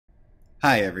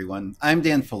Hi everyone, I'm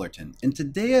Dan Fullerton, and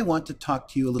today I want to talk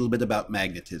to you a little bit about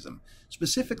magnetism,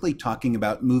 specifically talking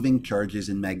about moving charges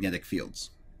in magnetic fields.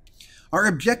 Our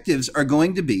objectives are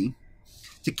going to be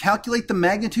to calculate the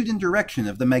magnitude and direction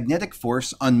of the magnetic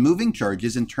force on moving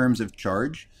charges in terms of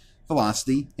charge,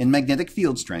 velocity, and magnetic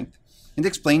field strength, and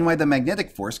explain why the magnetic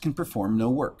force can perform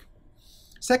no work.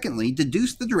 Secondly,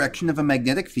 deduce the direction of a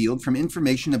magnetic field from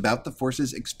information about the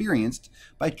forces experienced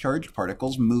by charged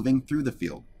particles moving through the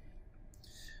field.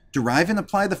 Derive and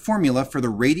apply the formula for the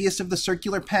radius of the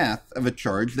circular path of a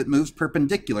charge that moves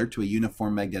perpendicular to a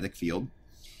uniform magnetic field.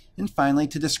 And finally,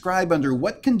 to describe under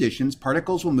what conditions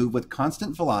particles will move with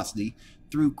constant velocity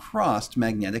through crossed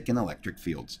magnetic and electric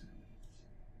fields.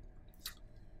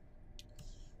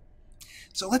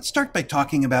 So let's start by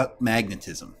talking about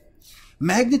magnetism.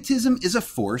 Magnetism is a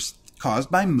force caused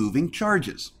by moving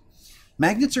charges.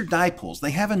 Magnets are dipoles.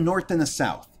 They have a north and a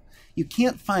south. You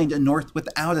can't find a north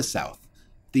without a south.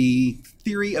 The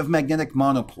theory of magnetic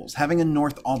monopoles, having a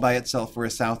north all by itself or a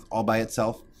south all by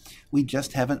itself, we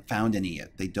just haven't found any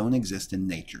yet. They don't exist in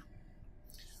nature.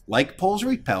 Like poles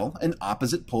repel and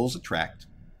opposite poles attract.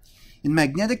 In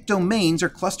magnetic domains are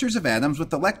clusters of atoms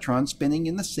with electrons spinning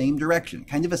in the same direction.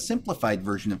 Kind of a simplified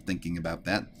version of thinking about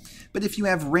that. But if you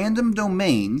have random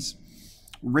domains,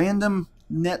 random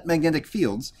net magnetic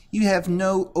fields, you have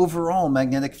no overall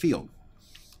magnetic field.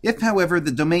 If, however,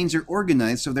 the domains are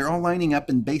organized so they're all lining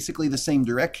up in basically the same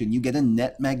direction, you get a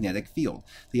net magnetic field.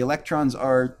 The electrons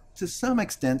are, to some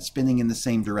extent, spinning in the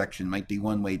same direction. Might be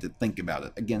one way to think about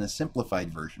it. Again, a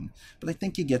simplified version, but I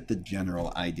think you get the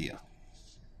general idea.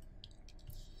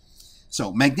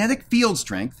 So, magnetic field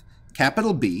strength,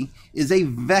 capital B, is a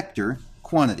vector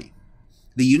quantity.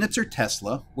 The units are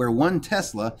Tesla, where 1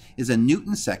 Tesla is a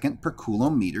Newton second per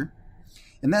Coulomb meter,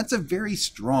 and that's a very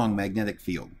strong magnetic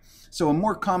field. So a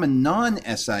more common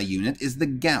non-SI unit is the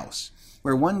Gauss,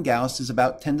 where 1 Gauss is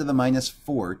about 10 to the minus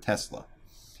 4 Tesla.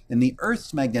 And the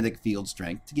Earth's magnetic field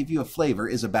strength, to give you a flavor,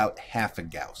 is about half a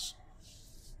Gauss.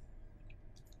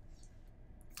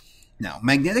 Now,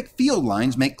 magnetic field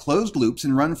lines make closed loops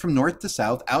and run from north to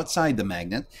south outside the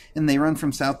magnet, and they run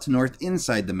from south to north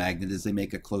inside the magnet as they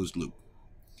make a closed loop.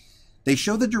 They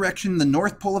show the direction the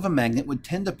north pole of a magnet would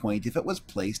tend to point if it was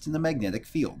placed in the magnetic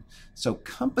field. So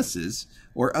compasses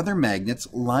or other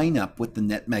magnets line up with the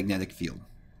net magnetic field.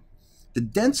 The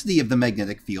density of the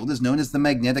magnetic field is known as the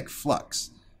magnetic flux,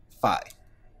 phi.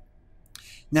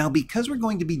 Now, because we're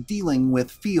going to be dealing with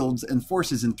fields and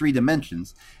forces in 3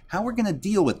 dimensions, how we're going to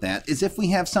deal with that is if we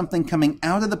have something coming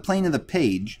out of the plane of the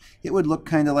page, it would look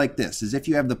kind of like this, as if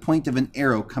you have the point of an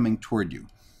arrow coming toward you.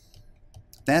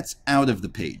 That's out of the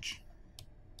page.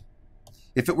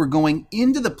 If it were going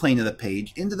into the plane of the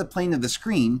page, into the plane of the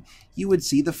screen, you would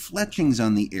see the fletchings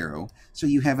on the arrow. So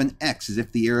you have an X as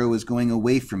if the arrow is going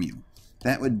away from you.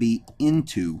 That would be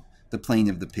into the plane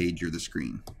of the page or the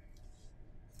screen.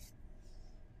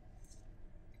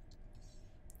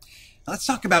 Now let's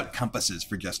talk about compasses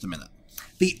for just a minute.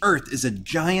 The Earth is a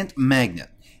giant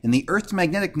magnet, and the Earth's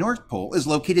magnetic north pole is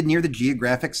located near the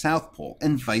geographic south pole,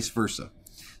 and vice versa.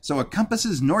 So a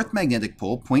compass's north magnetic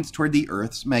pole points toward the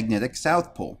Earth's magnetic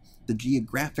south pole, the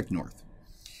geographic north.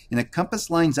 And a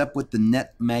compass lines up with the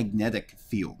net magnetic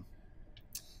field.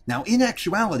 Now, in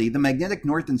actuality, the magnetic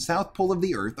north and south pole of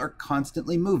the Earth are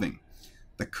constantly moving.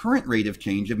 The current rate of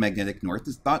change of magnetic north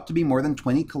is thought to be more than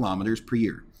 20 kilometers per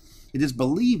year. It is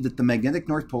believed that the magnetic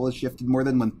north pole has shifted more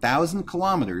than 1,000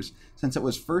 kilometers since it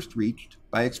was first reached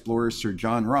by explorer Sir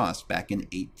John Ross back in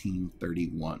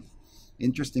 1831.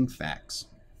 Interesting facts.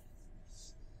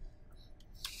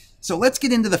 So let's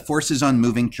get into the forces on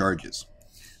moving charges.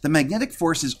 The magnetic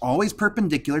force is always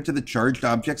perpendicular to the charged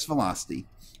object's velocity.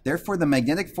 Therefore, the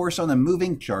magnetic force on a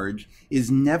moving charge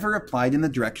is never applied in the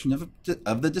direction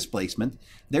of the displacement.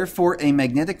 Therefore, a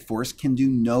magnetic force can do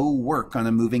no work on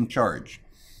a moving charge.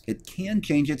 It can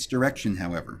change its direction,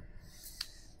 however.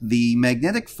 The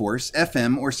magnetic force,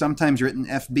 Fm, or sometimes written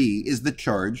Fb, is the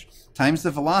charge times the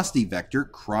velocity vector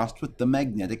crossed with the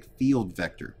magnetic field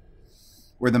vector,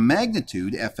 where the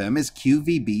magnitude, Fm, is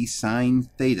qvb sine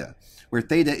theta, where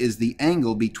theta is the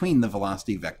angle between the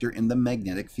velocity vector and the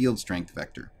magnetic field strength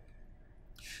vector.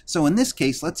 So in this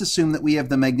case, let's assume that we have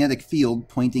the magnetic field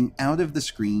pointing out of the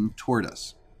screen toward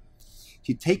us. If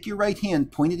you take your right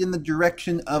hand, point it in the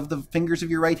direction of the fingers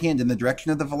of your right hand in the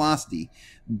direction of the velocity,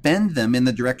 bend them in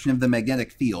the direction of the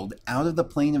magnetic field out of the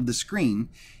plane of the screen,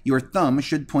 your thumb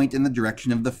should point in the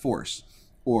direction of the force,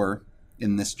 or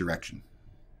in this direction.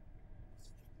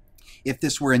 If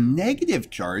this were a negative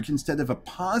charge instead of a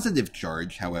positive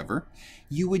charge, however,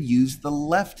 you would use the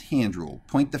left-hand rule.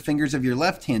 Point the fingers of your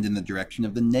left hand in the direction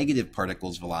of the negative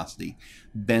particle's velocity.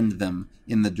 Bend them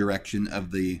in the direction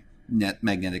of the net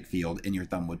magnetic field, and your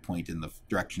thumb would point in the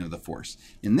direction of the force.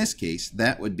 In this case,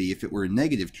 that would be, if it were a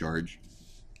negative charge,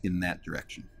 in that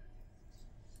direction.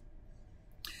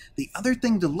 The other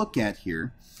thing to look at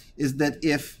here is that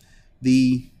if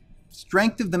the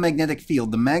strength of the magnetic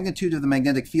field, the magnitude of the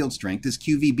magnetic field strength is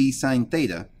QVB sine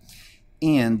theta,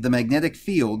 and the magnetic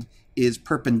field is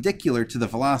perpendicular to the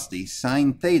velocity,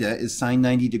 sine theta is sine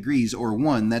 90 degrees, or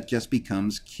 1, that just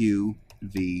becomes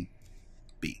QVB.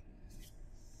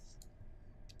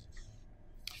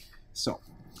 So,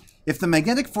 if the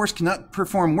magnetic force cannot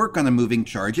perform work on a moving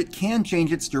charge, it can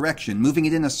change its direction, moving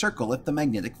it in a circle if the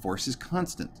magnetic force is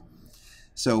constant.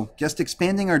 So, just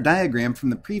expanding our diagram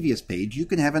from the previous page, you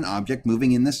can have an object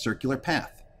moving in this circular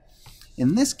path.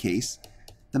 In this case,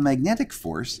 the magnetic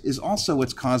force is also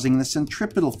what's causing the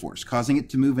centripetal force, causing it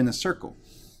to move in a circle.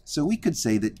 So we could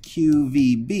say that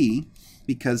QVB,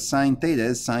 because sine theta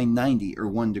is sine 90, or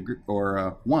 1 degree,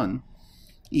 or 1,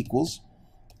 equals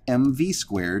mv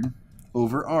squared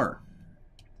over r.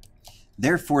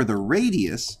 Therefore, the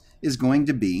radius is going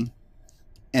to be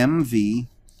mv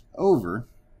over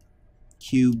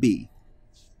QB.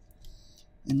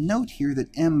 And note here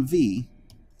that mv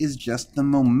is just the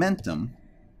momentum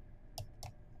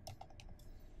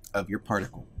of your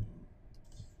particle.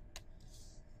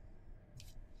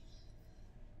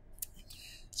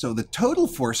 So the total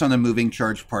force on a moving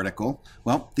charged particle,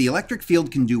 well, the electric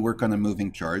field can do work on a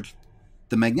moving charge.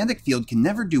 The magnetic field can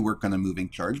never do work on a moving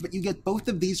charge, but you get both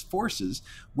of these forces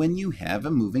when you have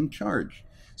a moving charge.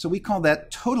 So we call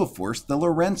that total force the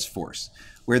Lorentz force,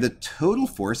 where the total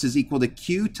force is equal to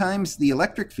Q times the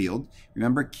electric field.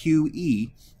 Remember,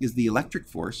 QE is the electric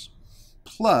force,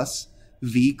 plus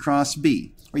V cross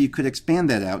B. Or you could expand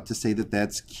that out to say that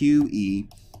that's QE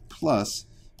plus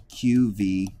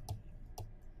QV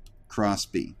cross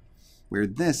B, where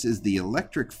this is the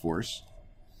electric force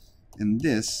and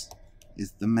this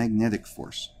is the magnetic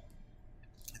force.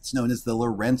 It's known as the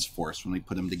Lorentz force when we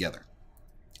put them together.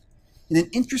 And an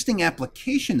interesting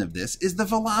application of this is the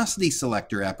velocity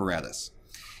selector apparatus.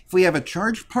 If we have a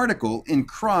charged particle in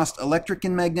crossed electric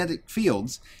and magnetic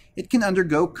fields, it can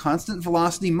undergo constant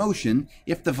velocity motion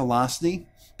if the velocity,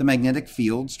 the magnetic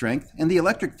field strength, and the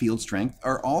electric field strength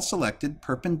are all selected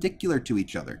perpendicular to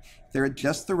each other. They're at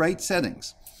just the right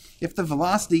settings. If the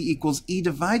velocity equals E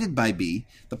divided by B,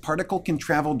 the particle can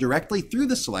travel directly through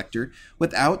the selector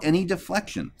without any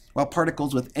deflection, while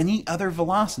particles with any other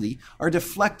velocity are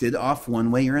deflected off one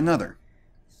way or another.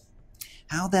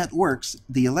 How that works,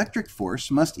 the electric force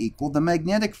must equal the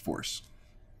magnetic force,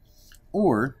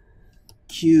 or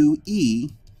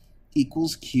QE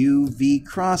equals QV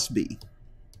cross B.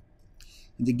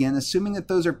 And again, assuming that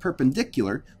those are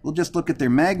perpendicular, we'll just look at their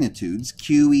magnitudes.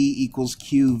 QE equals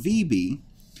QVB,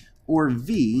 or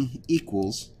V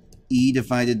equals E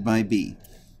divided by B.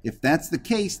 If that's the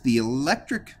case, the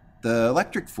electric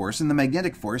force and the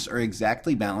magnetic force are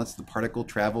exactly balanced. The particle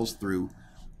travels through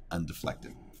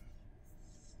undeflected.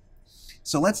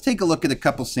 So let's take a look at a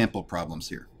couple sample problems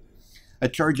here. A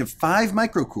charge of 5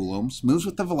 microcoulombs moves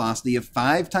with the velocity of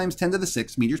 5 times 10 to the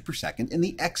 6 meters per second in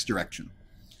the x direction.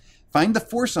 Find the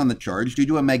force on the charge due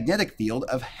to a magnetic field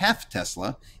of ½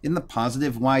 Tesla in the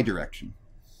positive y direction.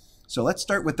 So let's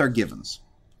start with our givens.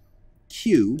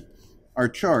 Q, our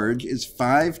charge, is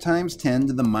 5 times 10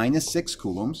 to the minus 6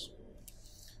 coulombs.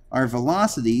 Our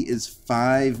velocity is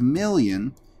 5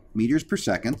 million meters per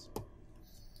second.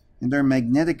 And our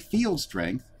magnetic field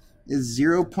strength is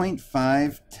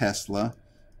 0.5 Tesla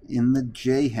in the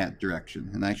j hat direction.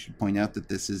 And I should point out that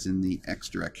this is in the x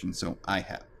direction, so I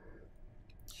hat.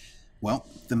 Well,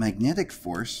 the magnetic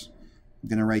force, I'm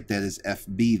going to write that as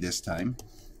FB this time,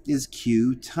 is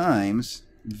Q times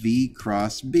V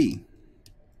cross B,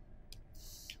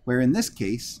 where in this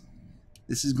case,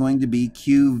 this is going to be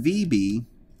QVB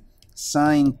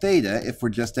sine theta if we're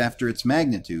just after its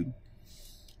magnitude,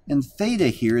 and theta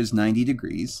here is 90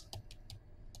 degrees.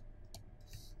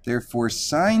 Therefore,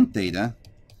 sine theta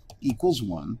equals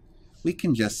 1. We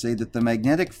can just say that the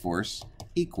magnetic force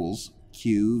equals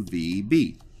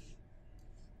QVB.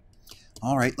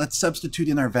 All right, let's substitute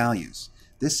in our values.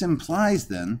 This implies,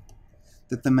 then,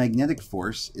 that the magnetic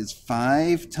force is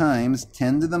 5 times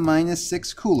 10 to the minus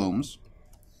 6 coulombs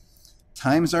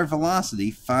times our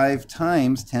velocity, 5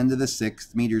 times 10 to the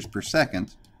 6th meters per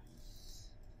second,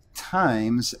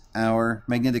 times our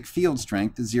magnetic field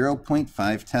strength,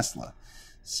 0.5 Tesla.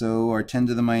 So our 10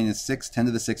 to the minus 6, 10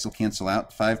 to the 6 will cancel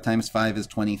out. 5 times 5 is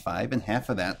 25, and half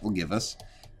of that will give us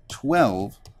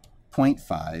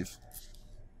 12.5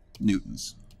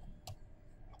 newtons.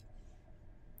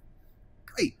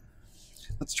 Great.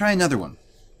 Let's try another one.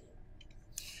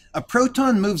 A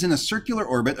proton moves in a circular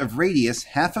orbit of radius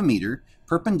half a meter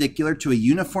perpendicular to a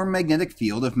uniform magnetic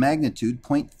field of magnitude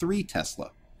 0.3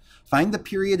 Tesla. Find the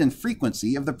period and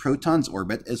frequency of the proton's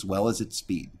orbit as well as its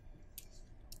speed.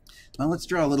 Now let's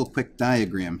draw a little quick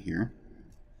diagram here.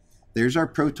 There's our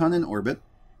proton in orbit.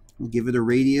 We'll give it a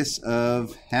radius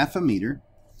of half a meter.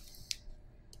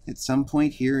 At some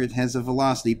point here it has a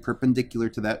velocity perpendicular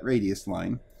to that radius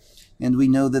line. And we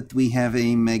know that we have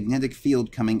a magnetic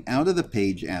field coming out of the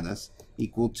page at us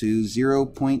equal to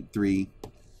 0.3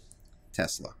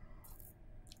 Tesla.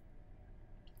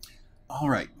 All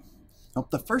right. Now,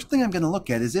 the first thing I'm going to look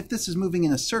at is if this is moving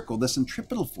in a circle, the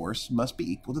centripetal force must be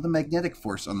equal to the magnetic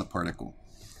force on the particle.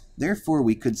 Therefore,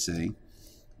 we could say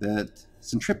that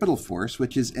centripetal force,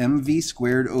 which is mv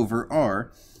squared over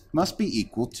r, must be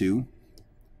equal to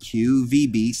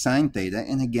QVB sine theta,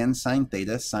 and again sine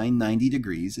theta sine 90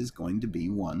 degrees is going to be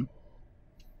 1.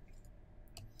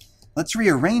 Let's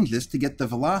rearrange this to get the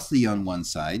velocity on one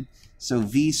side. So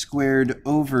v squared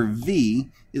over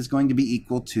v is going to be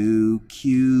equal to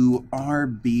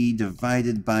QRB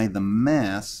divided by the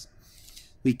mass.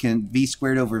 V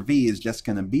squared over v is just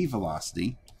going to be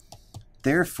velocity.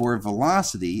 Therefore,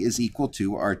 velocity is equal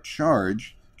to our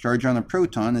charge. Charge on a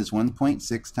proton is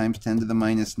 1.6 times 10 to the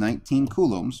minus 19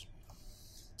 coulombs,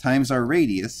 times our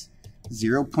radius,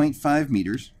 0.5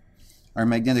 meters, our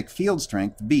magnetic field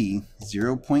strength, B,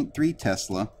 0.3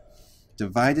 Tesla,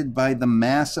 divided by the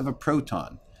mass of a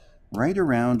proton, right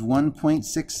around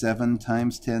 1.67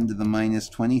 times 10 to the minus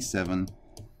 27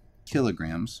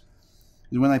 kilograms.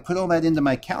 And when I put all that into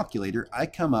my calculator, I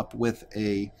come up with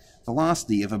a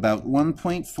velocity of about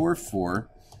 1.44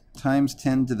 times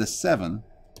 10 to the 7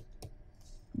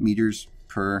 meters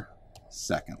per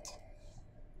second.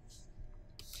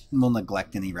 And we'll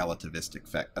neglect any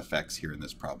relativistic effects here in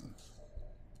this problem.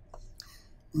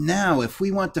 Now, if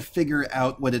we want to figure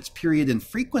out what its period and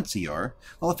frequency are,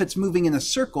 well, if it's moving in a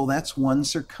circle, that's one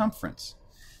circumference.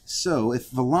 So if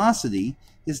velocity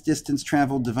is distance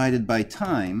traveled divided by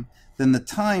time, then the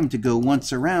time to go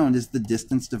once around is the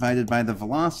distance divided by the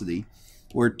velocity,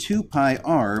 or 2 pi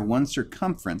r, one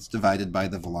circumference, divided by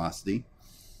the velocity,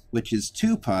 which is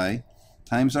 2 pi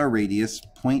times our radius,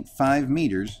 0.5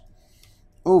 meters,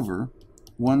 over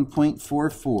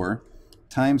 1.44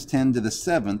 times 10 to the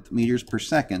 7th meters per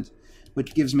second,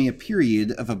 which gives me a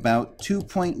period of about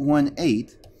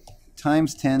 2.18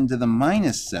 times 10 to the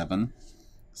minus 7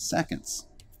 seconds.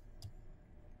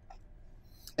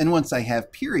 And once I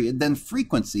have period, then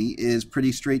frequency is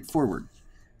pretty straightforward.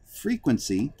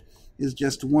 Frequency is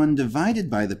just 1 divided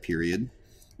by the period,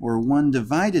 or 1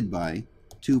 divided by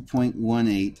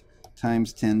 2.18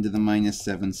 times 10 to the minus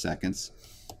 7 seconds,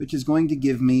 which is going to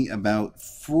give me about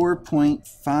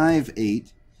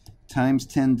 4.58 times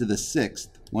 10 to the 6th,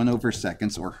 1 over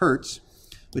seconds, or hertz,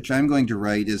 which I'm going to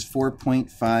write as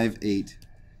 4.58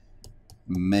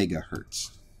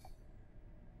 megahertz.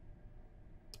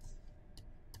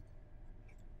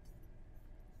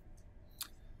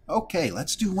 Okay,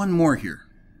 let's do one more here.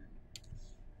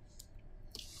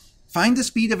 Find the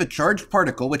speed of a charged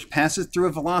particle which passes through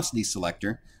a velocity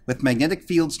selector with magnetic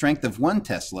field strength of 1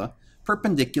 Tesla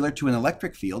perpendicular to an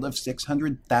electric field of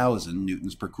 600,000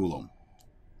 newtons per coulomb.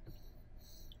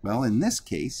 Well, in this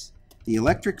case, the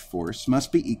electric force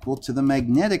must be equal to the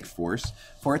magnetic force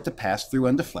for it to pass through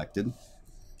undeflected.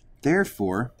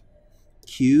 Therefore,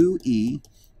 QE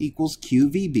equals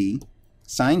QVB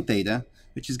sine theta,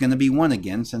 which is going to be 1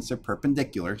 again since they're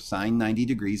perpendicular. Sine 90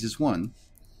 degrees is 1.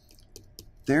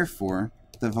 Therefore,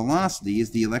 the velocity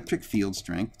is the electric field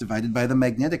strength divided by the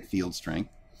magnetic field strength,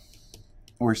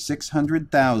 or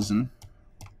 600,000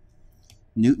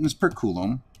 newtons per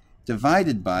coulomb,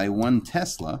 divided by 1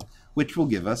 Tesla, which will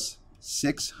give us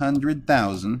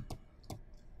 600,000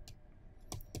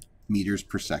 meters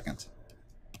per second.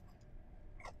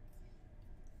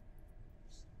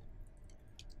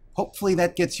 Hopefully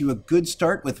that gets you a good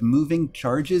start with moving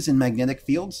charges in magnetic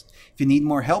fields. If you need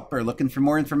more help or looking for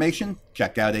more information,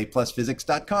 check out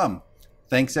aplusphysics.com.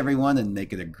 Thanks everyone, and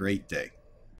make it a great day.